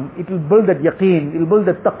Iman. It will build that yaqeen, it will build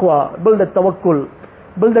that taqwa, build that tawakkul,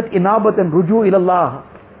 build that inabat and ruju ilallah,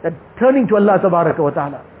 that turning to Allah Tabaraka wa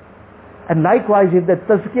Ta'ala. And likewise, if that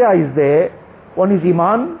tazkiyah is there, one is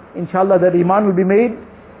Iman, inshallah that Iman will be made.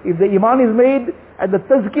 If the Iman is made and the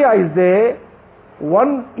tazkiyah is there,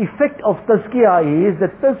 one effect of tazkiyah is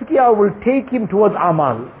that tazkiyah will take him towards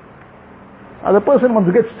amal. Now the person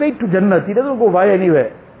wants to get straight to Jannat, he doesn't go via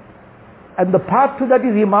anywhere. And the path to that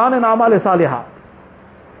is Iman and Amal Salihah.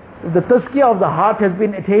 If the tazkiyah of the heart has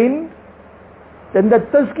been attained, then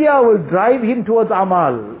that tazkiyah will drive him towards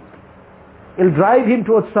amal. It'll drive him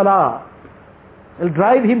towards salah. It'll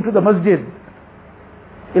drive him to the masjid.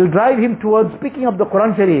 It'll drive him towards picking up the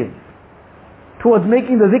Quran Sharif, towards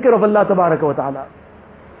making the zikr of Allah Tabaraka wa Ta'ala,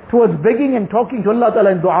 towards begging and talking to Allah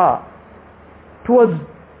Ta'ala in dua, towards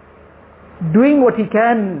doing what he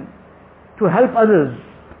can to help others,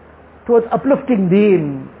 towards uplifting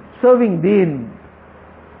deen, serving deen.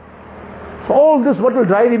 So all this, what will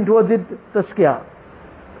drive him towards it? Tazkiyah.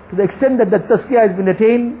 To the extent that that tazkiyah has been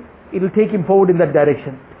attained, it will take him forward in that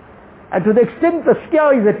direction. And to the extent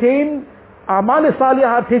tazkiyah is attained, amal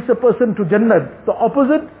salihah takes a person to Jannat. The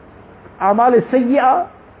opposite, amal sayyi'ah,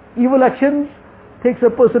 evil actions, takes a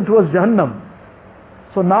person towards Jahannam.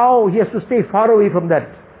 So now he has to stay far away from that.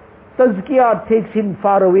 Tazkiyah takes him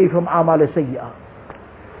far away from amal sayyi'ah.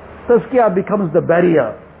 Tazkiyah becomes the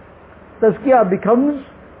barrier. Tazkiyah becomes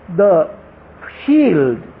the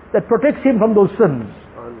shield that protects him from those sins.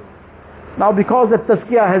 Now because that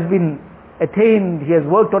tazkiyah has been attained, he has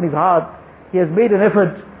worked on his heart, he has made an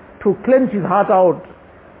effort to cleanse his heart out,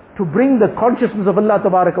 to bring the consciousness of Allah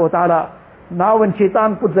Tabaraka wa Ta'ala. Now when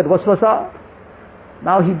shaitan puts that waswasa,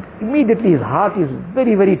 now he immediately, his heart is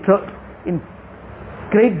very, very in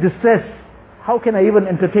great distress. How can I even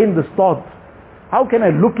entertain this thought? How can I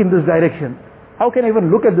look in this direction? How can I even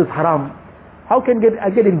look at this haram? How can I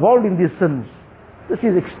get involved in these sins? This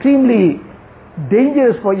is extremely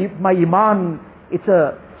dangerous for my iman. It's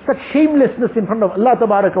such shamelessness in front of Allah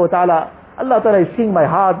Tabaraka wa Ta'ala. Allah Ta'ala is seeing my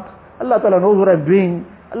heart. Allah Ta'ala knows what I'm doing.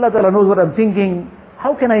 Allah Ta'ala knows what I'm thinking.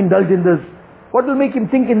 How can I indulge in this? What will make him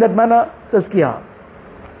think in that manner? Tazkiyah.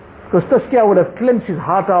 Because tazkiyah would have cleansed his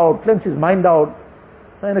heart out, cleansed his mind out.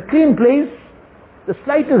 So in a clean place, the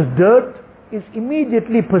slightest dirt is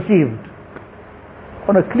immediately perceived.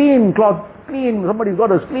 On a clean cloth, somebody's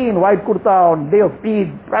got a clean white kurta on day of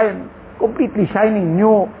Eid, completely shining,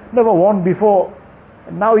 new, never worn before.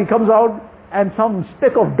 And now he comes out and some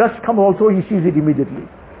speck of dust comes also, he sees it immediately.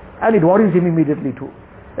 And it worries him immediately too.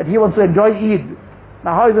 That he wants to enjoy Eid.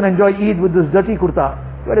 Now how is he going to enjoy Eid with this dirty kurta?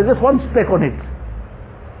 There is just one speck on it.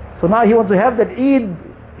 So now he wants to have that Eid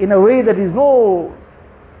in a way that is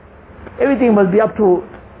everything must be up to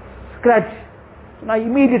scratch. So now he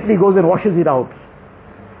immediately goes and washes it out.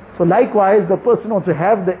 So likewise, the person wants to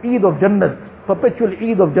have the Eid of Jannat, perpetual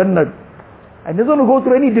Eid of Jannat. And he's going to go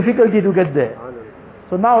through any difficulty to get there.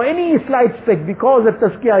 So now any slight speck, because the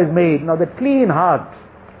tazkiyah is made, now the clean heart,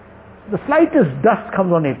 the slightest dust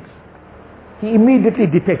comes on it, he immediately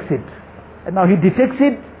detects it. And now he detects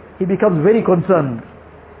it, he becomes very concerned.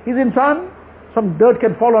 He's insan, some dirt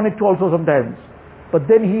can fall on it too also sometimes. But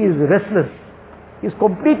then he is restless. He's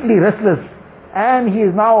completely restless. And he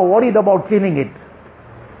is now worried about cleaning it.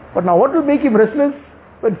 But now what will make him restless?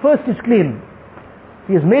 When first it's clean.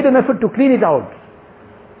 He has made an effort to clean it out.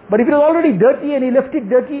 But if it was already dirty and he left it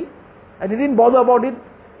dirty and he didn't bother about it,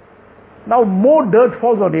 now more dirt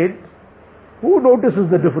falls on it, who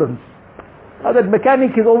notices the difference? Now that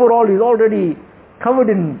mechanic, his overall is already covered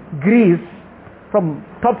in grease, from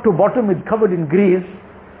top to bottom it's covered in grease.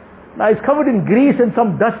 Now it's covered in grease and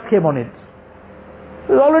some dust came on it.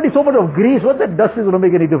 There's already so much of grease, what that dust is going to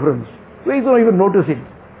make any difference? Where he's going to even notice it?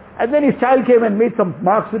 And then his child came and made some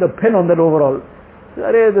marks with a pen on that overall.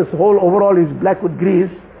 This whole overall is black with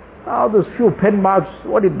grease. Now those few pen marks,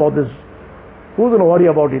 what it bothers? Who's going to worry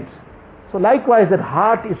about it? So likewise, that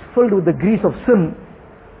heart is filled with the grease of sin.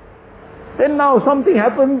 Then now something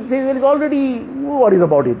happens, it's already, who worries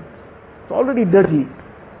about it? It's already dirty.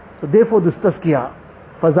 So therefore this tazkiyah,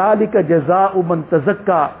 فَذَلِكَ جَزَاءُ مَنْ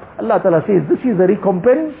تَزَكَّى, Allah Ta'ala says, this is the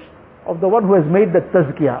recompense of the one who has made that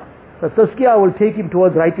tazkiyah. The tazkiyah will take him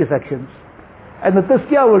towards righteous actions. And the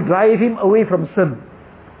tazkiyah will drive him away from sin.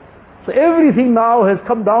 So everything now has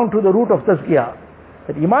come down to the root of tazkiyah.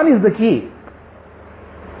 That iman is the key.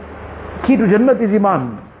 Key to Jannat is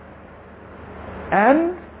iman.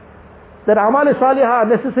 And that amal salihah are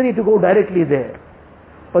necessary to go directly there.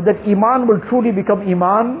 But that iman will truly become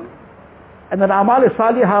iman. And that amal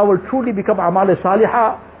salihah will truly become amal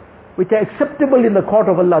salihah, which are acceptable in the court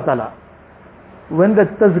of Allah Ta'ala, when the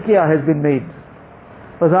tazkiyah has been made.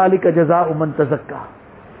 فَذَلِكَ جَزَاءُ مَنْ تَزَكَّى.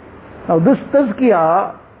 Now this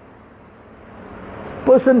tazkiyah,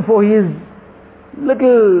 person for his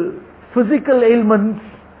little physical ailments,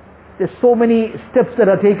 there's so many steps that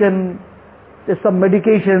are taken, there's some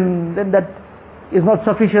medication, then that is not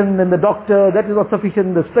sufficient, then the doctor, that is not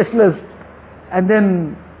sufficient, the specialist, and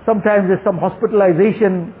then sometimes there's some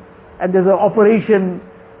hospitalization, and there's an operation,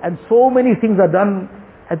 and so many things are done,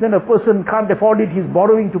 and then a person can't afford it, he's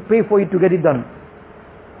borrowing to pay for it to get it done.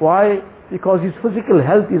 Why? Because his physical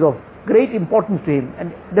health is of great importance to him. And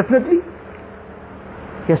definitely,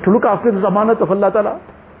 He has to look after this amanat of Allah Ta'ala.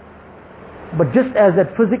 But just as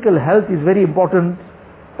that physical health is very important,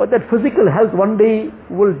 but that physical health one day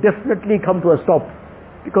will definitely come to a stop.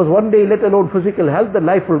 Because one day, let alone physical health, the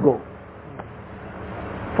life will go.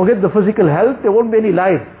 Forget the physical health, there won't be any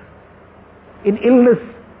life. In illness,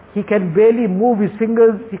 he can barely move his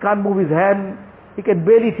fingers, he can't move his hand, he can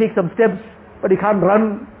barely take some steps, but he can't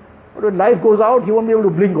run. But when life goes out, he won't be able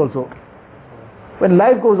to blink also. When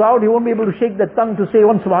life goes out, he won't be able to shake the tongue to say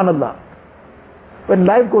one subhanallah. When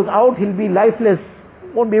life goes out, he'll be lifeless,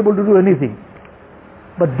 won't be able to do anything.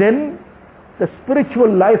 But then, the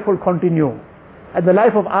spiritual life will continue, and the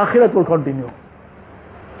life of akhirat will continue.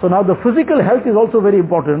 So now the physical health is also very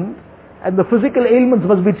important, and the physical ailments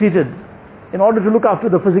must be treated in order to look after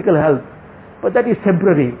the physical health. But that is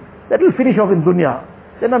temporary. That will finish off in dunya.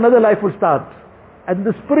 Then another life will start. And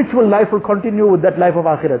the spiritual life will continue with that life of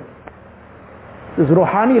akhirat. This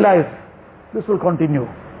ruhani life, this will continue.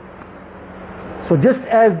 So just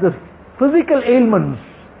as the physical ailments,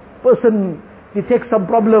 person detects some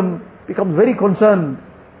problem, becomes very concerned,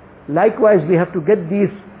 likewise we have to get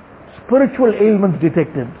these spiritual ailments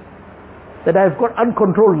detected. That I have got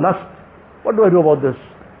uncontrolled lust. What do I do about this?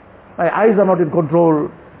 My eyes are not in control,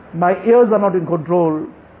 my ears are not in control,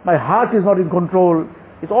 my heart is not in control,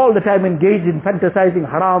 it's all the time engaged in fantasizing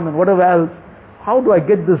haram and whatever else. How do I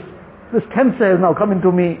get this? This cancer has now come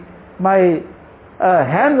into me, my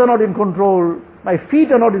hands are not in control, my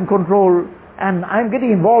feet are not in control, and I'm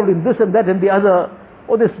getting involved in this and that and the other.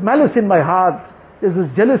 Or there's malice in my heart, there's this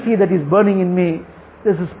jealousy that is burning in me,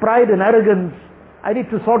 there's this pride and arrogance. I need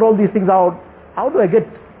to sort all these things out. How do I get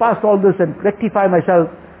past all this and rectify myself?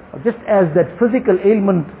 Just as that physical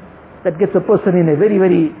ailment that gets a person in a very,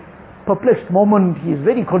 very perplexed moment, he is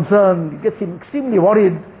very concerned, it gets him extremely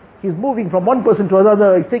worried, he's moving from one person to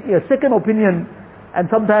another, he's taking a second opinion, and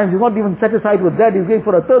sometimes he's not even satisfied with that, he's going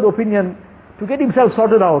for a third opinion to get himself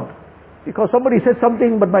sorted out. Because somebody said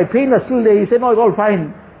something, but my pain is still there, he said, no, it's all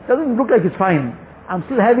fine. It doesn't look like it's fine. I'm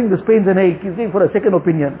still having this pains and ache, he's going for a second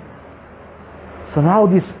opinion. So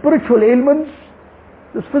now these spiritual ailments,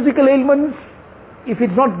 these physical ailments, if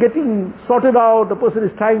it's not getting sorted out, the person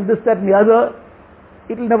is trying this, that and the other,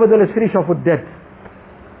 it will nevertheless finish off with death.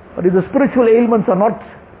 But if the spiritual ailments are not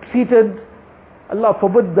treated, Allah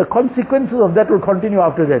forbid, the consequences of that will continue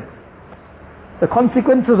after death. The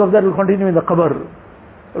consequences of that will continue in the qabr,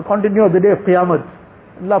 will continue at the day of Qiyamah.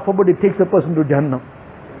 Allah forbid it takes a person to Jahannam.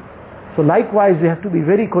 So likewise we have to be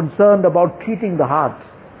very concerned about treating the heart,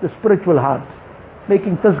 the spiritual heart,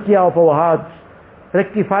 making tazkiyah of our hearts,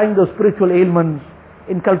 rectifying those spiritual ailments,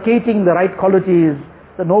 inculcating the right qualities,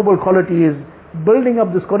 the noble qualities, building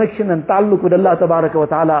up this connection and ta'alluq with Allah Tabaraka wa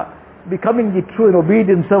Ta'ala, becoming the true and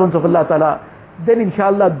obedient servants of Allah Ta'ala. Then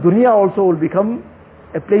inshallah dunya also will become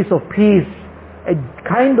a place of peace, a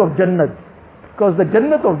kind of jannat. Because the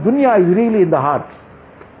jannat of dunya is really in the heart.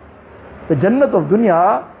 The jannat of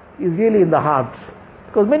dunya is really in the heart.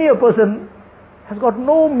 Because many a person has got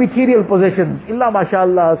no material possessions, illa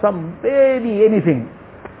mashallah, some barely anything.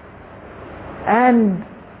 And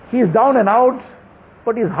he is down and out,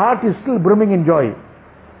 but his heart is still brimming in joy.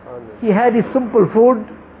 He had his simple food,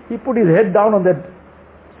 he put his head down on that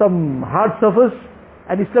some hard surface,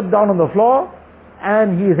 and he slept down on the floor,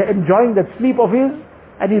 and he is enjoying that sleep of his,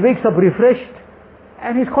 and he wakes up refreshed,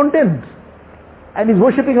 and he's content, and he's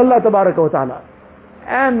worshipping Allah Tabaraka wa Ta'ala.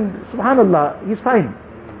 And subhanallah, he's fine.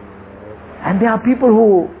 And there are people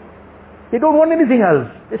who, they don't want anything else.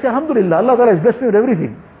 They say, alhamdulillah, Allah Ta'ala has blessed me with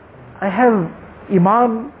everything. I have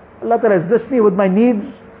iman, Allah Ta'ala has blessed me with my needs,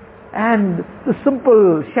 and the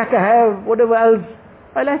simple shack I have, whatever else,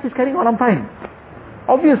 my life is carrying on, I'm fine.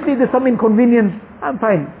 Obviously there's some inconvenience, I'm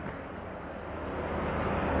fine.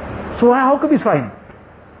 So how come he's fine?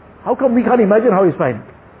 How come we can't imagine how he's fine?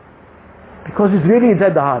 Because it's really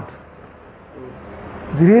inside the heart.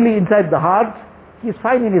 It's really inside the heart. He's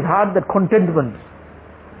fine in his heart, that contentment.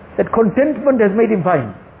 That contentment has made him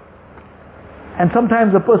fine. And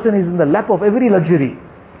sometimes a person is in the lap of every luxury,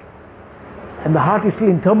 and the heart is still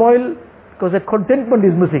in turmoil because that contentment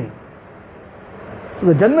is missing. So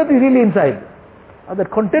the Jannat is really inside. Now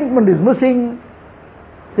that contentment is missing,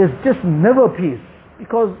 there's just never peace.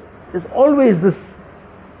 Because there's always this,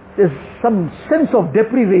 there's some sense of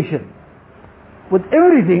deprivation. With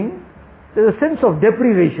everything, there's a sense of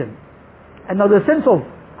deprivation. And now the sense of,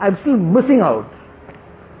 I'm still missing out.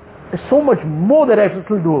 There's so much more that I have to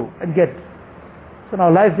still do and get. So now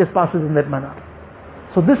life just passes in that manner.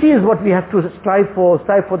 So this is what we have to strive for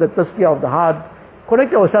the tazkiyah of the heart.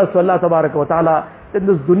 Connect ourselves to Allah Tabaraka wa Ta'ala. Then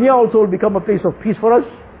this dunya also will become a place of peace for us.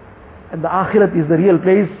 And the akhirat is the real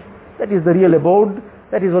place. That is the real abode.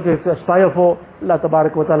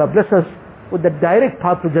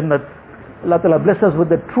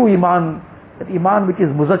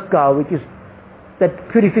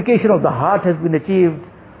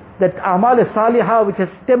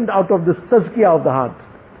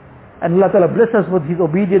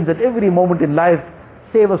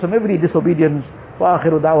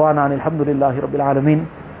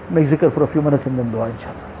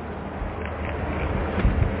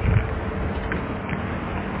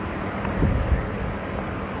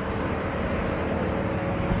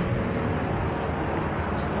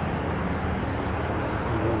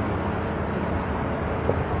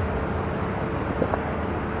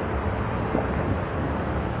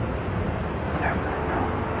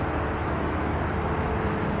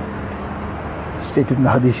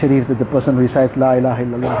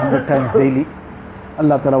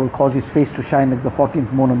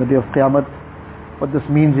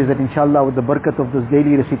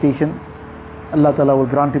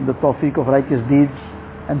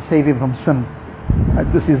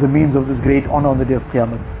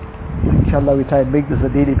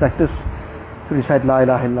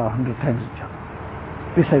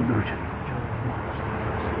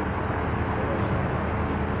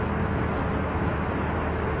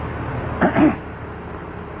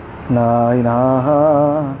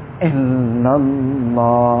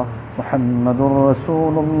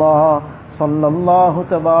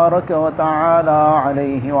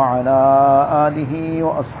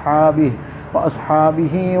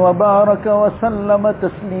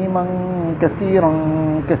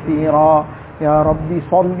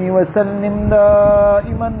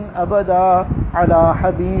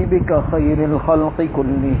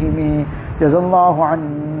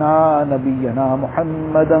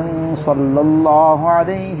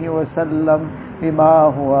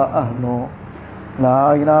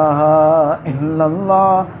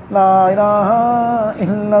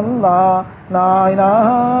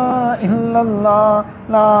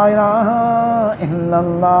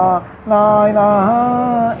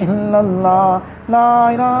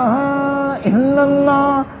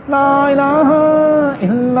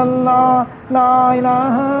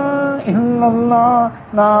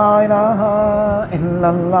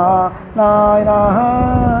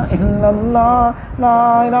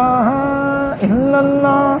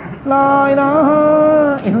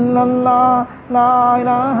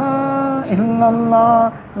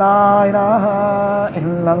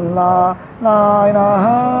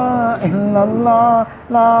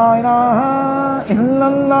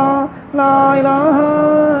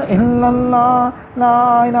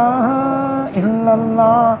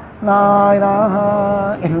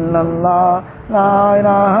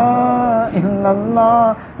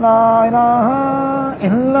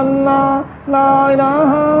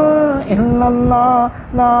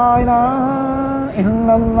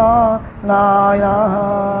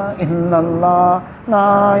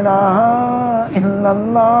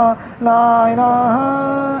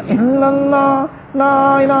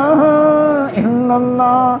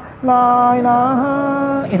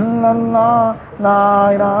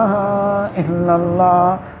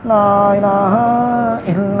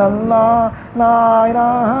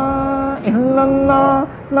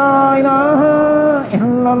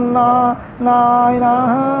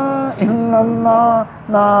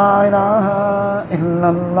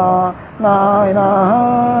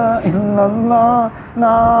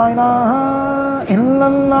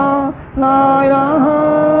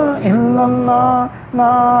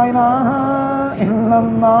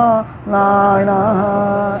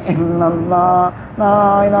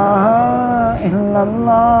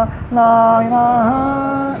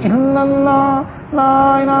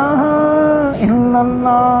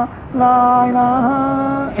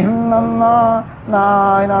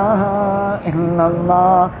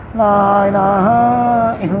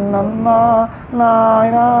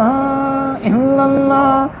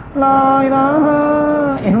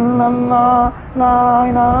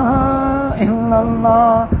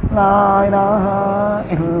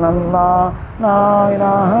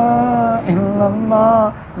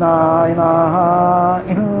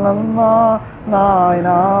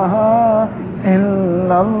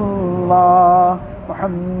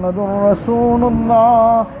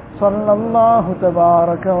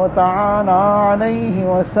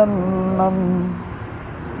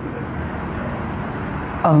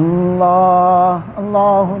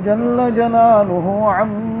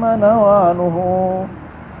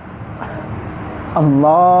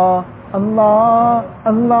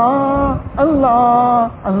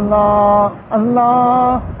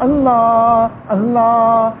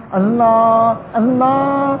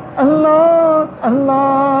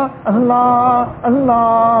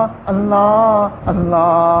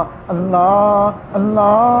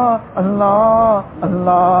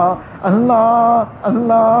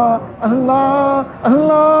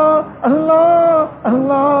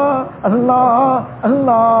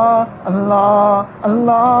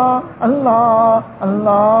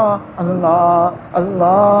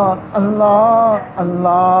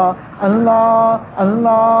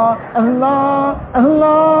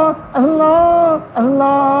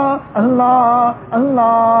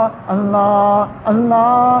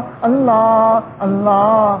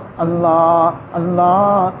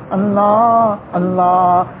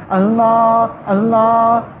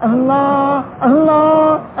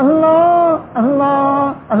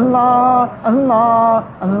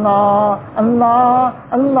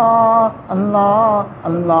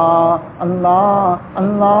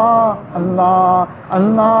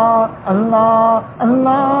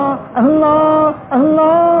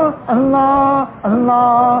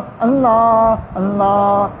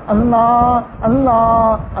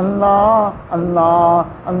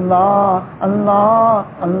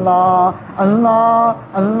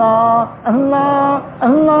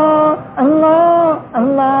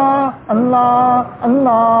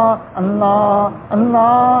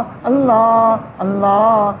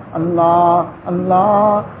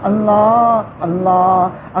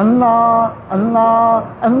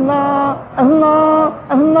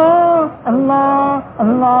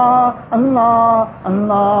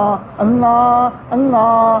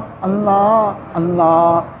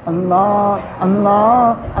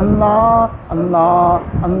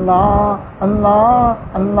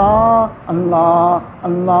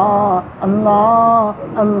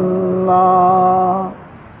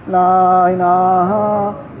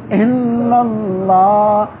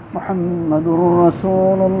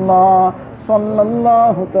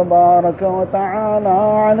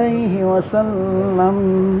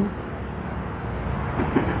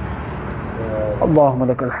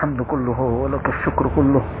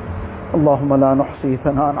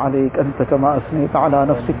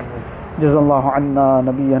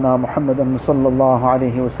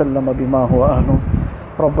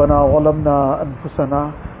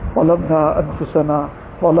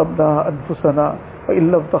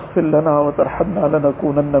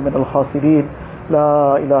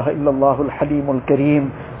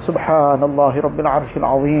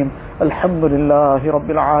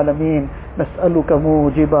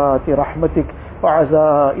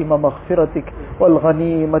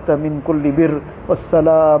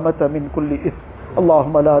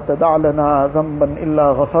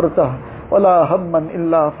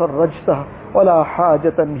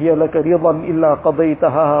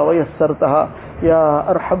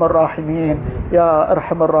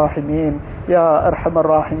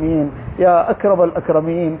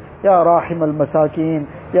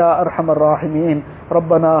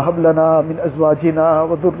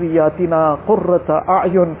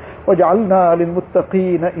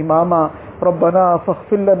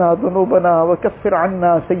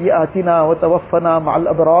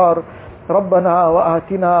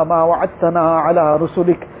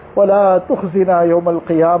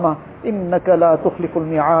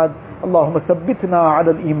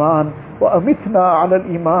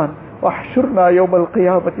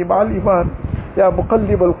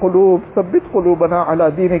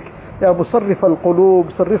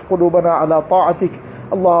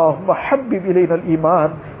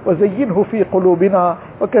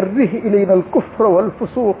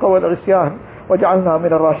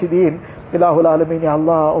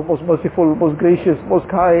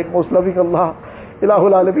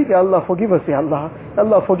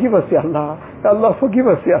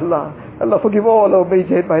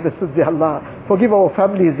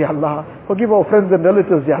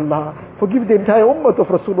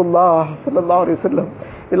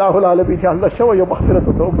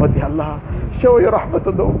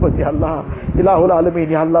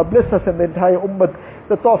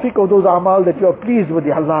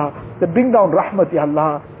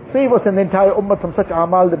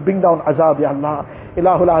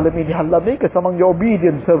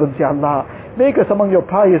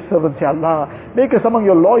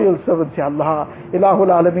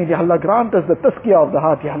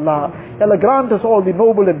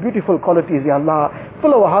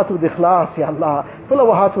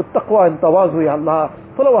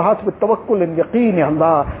 Fill our hearts with tawakkul and yaqeen, Ya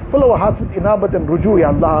Allah. Fill our hearts with inabat and ruju, Ya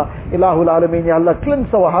Allah. Ilahul Alameen, Ya Allah.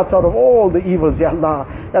 Cleanse our hearts out of all the evils, Ya Allah.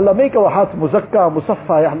 Ya Allah, make our hearts muzakka,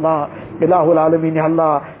 musaffa, Ya Allah. Ilahul Alameen, Ya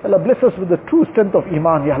Allah. Allah, bless us with the true strength of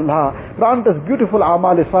iman, Ya Allah. Grant us beautiful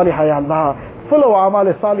amal salihah, Ya Allah. Fill our amal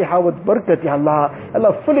salihah with barakat, Ya Allah.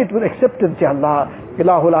 Allah, fill it with acceptance, Ya Allah.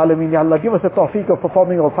 Ilahul Alameen, Ya Allah. Give us the tawfiq of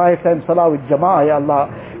performing our 5 times salah with jama'ah, Ya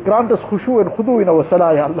Allah. Grant us khushu and khudu in our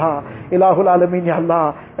salah, Ya Allah. Ilahul Alameen, Ya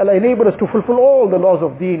Allah. Allah, enable us to fulfill all the laws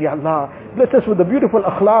of deen, Ya Allah. Bless us with the beautiful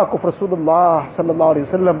akhlaq of Rasulullah sallallahu alayhi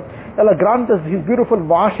wa sallam. Allah, grant us his beautiful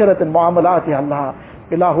muasharat and muamalat, Ya Allah.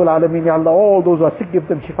 Ilahul Alameen, Ya Allah. All those who are sick, give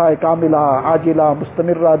them shifa kamila, ajila,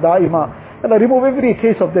 mustamirra, daima. Allah, remove every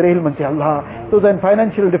trace of their ailments, Ya Allah. Those are in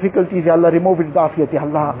financial difficulties, Ya Allah, remove it with afiyat, Ya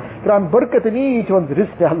Allah. Grant barakat in each one's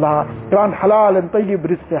rizq, Ya Allah. Grant halal and tayyib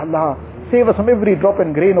rizq, Ya Allah. Save us from every drop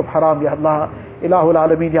and grain of haram, Ya Allah. Ilahul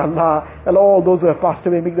Alameen, Ya Allah. Allah, all those who have passed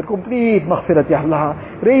away, make their complete maghfirat, Ya Allah.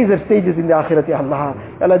 Raise their stages in the akhirat, Ya Allah.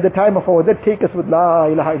 Allah, at the time of our death, take us with La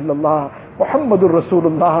ilaha illallah, Muhammadur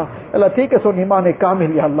Rasulullah. Allah, take us on iman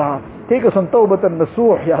kamil, Ya Allah. Take us on tawbat and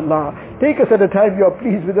nasuh, Ya Allah. Take us at a time you are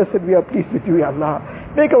pleased with us and we are pleased with you, Ya Allah.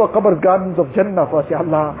 Make our qabr gardens of Jannah for us, Ya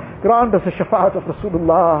Allah. Grant us the shafaat of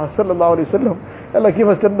Rasulullah sallallahu alayhi wa sallam. Allah, give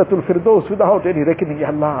us Jannatul Firdaus without any reckoning, Ya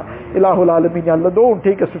Allah. Ilahul Alameen, Ya Allah. Don't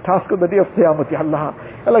take us to task on the day of Qiyamah, Ya Allah.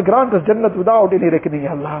 Allah, grant us Jannat without any reckoning,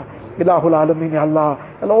 Ya Allah. Ilahul Alameen, Ya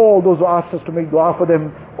Allah. Allah, all those who asked us to make dua for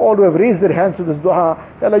them, all who have raised their hands to this dua,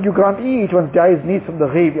 Allah, you grant each one's jaiz needs from the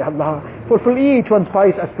ghaib, Ya Allah. Fulfill each one's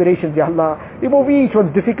pious aspirations, Ya Allah. Remove each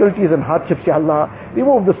one's difficulties and hardships, Ya Allah.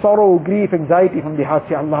 Remove the sorrow, grief, anxiety from the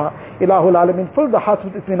hearts, Ya Allah. Ilahul Alameen, fill the hearts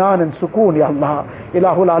with itminan and sukoon, Ya Allah.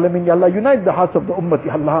 Ilahul Alameen, Ya Allah. Unite the hearts of the ummah,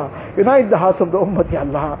 Ya Allah. Unite the hearts of the ummah, Ya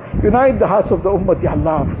Allah. Unite the hearts of the ummah, Ya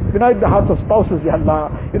Allah. Unite the hearts of spouses, Ya Allah.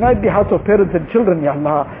 Unite the hearts of parents and children, Ya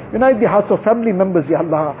Allah. Unite the hearts of family members, Ya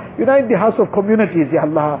Allah. Unite the hearts of communities, Ya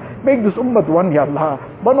Allah. Make this ummah one, Ya Allah.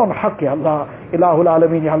 One on haqq, Ya Allah. Ilahul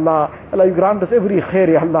Alameen, Ya Allah. Allah, you grant us every khair,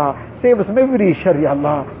 Ya Allah. Save us from every shar, Ya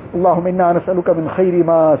Allah. اللهم إنا نسألك من خير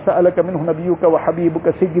ما سألك منه نبيك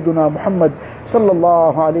وحبيبك سيدنا محمد صلى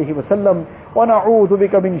الله عليه وسلم ونعوذ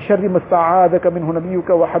بك من شر ما استعاذك منه نبيك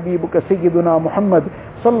وحبيبك سيدنا محمد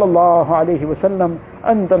صلى الله عليه وسلم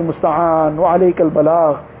أنت المستعان وعليك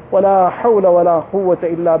البلاغ ولا حول ولا قوة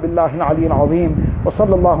إلا بالله العلي العظيم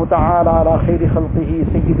وصلى الله تعالى على خير خلقه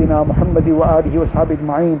سيدنا محمد وآله وصحبه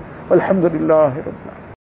أجمعين والحمد لله رب العالمين.